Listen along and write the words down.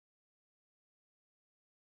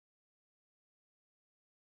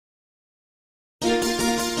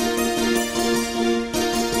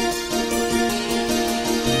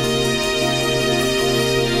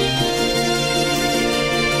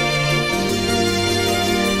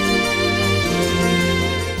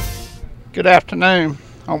Good afternoon.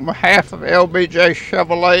 On behalf of LBJ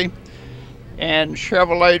Chevrolet and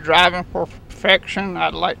Chevrolet Driving for Perfection,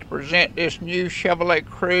 I'd like to present this new Chevrolet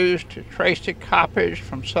Cruze to Tracy Coppage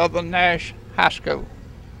from Southern Nash High School.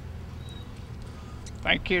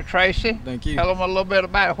 Thank you, Tracy. Thank you. Tell them a little bit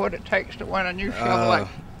about what it takes to win a new Chevrolet.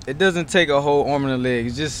 It doesn't take a whole arm and a leg.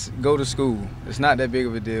 You just go to school. It's not that big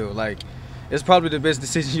of a deal. Like, it's probably the best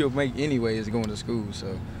decision you'll make anyway is going to school. So,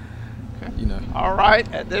 okay. You know. All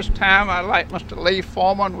right. At this time, I'd like Mr. Lee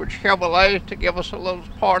Foreman with Chevrolet to give us a little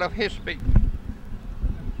part of his speech.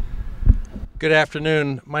 Good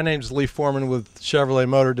afternoon. My name is Lee Foreman with Chevrolet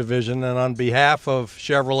Motor Division, and on behalf of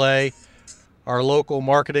Chevrolet, our local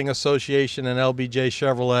marketing association, and LBJ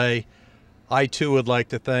Chevrolet, I too would like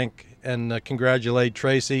to thank and congratulate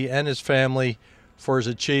Tracy and his family for his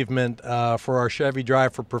achievement for our Chevy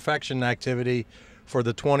Drive for Perfection activity for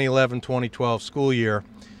the 2011-2012 school year.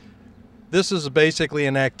 This is basically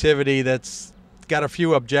an activity that's got a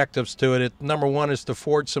few objectives to it. Number one is to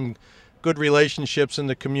forge some good relationships in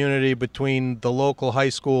the community between the local high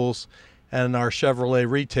schools and our Chevrolet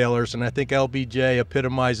retailers, and I think LBJ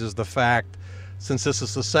epitomizes the fact, since this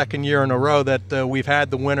is the second year in a row that we've had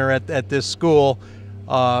the winner at this school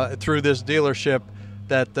through this dealership,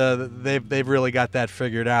 that they've really got that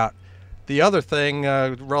figured out. The other thing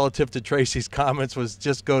relative to Tracy's comments was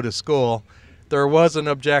just go to school. There was an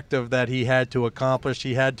objective that he had to accomplish.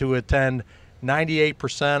 He had to attend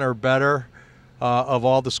 98% or better of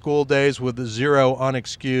all the school days with 0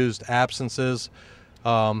 unexcused absences,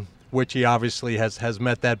 which he obviously has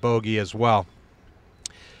met that bogey as well.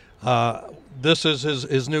 This is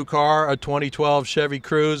his new car, a 2012 Chevy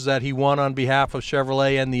Cruze that he won on behalf of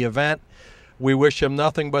Chevrolet in the event. We wish him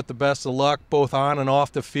nothing but the best of luck, both on and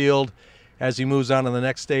off the field, as he moves on to the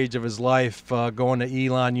next stage of his life, going to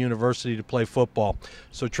Elon University to play football.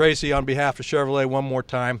 So Tracy, on behalf of Chevrolet, one more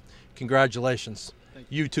time, congratulations.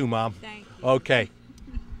 You too, Mom. Thank you. Okay.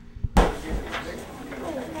 Okay,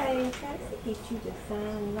 Tracy, get you to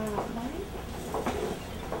sign right away.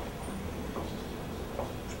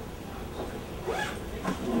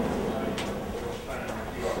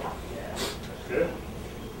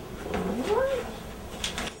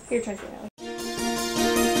 Here, Tracy.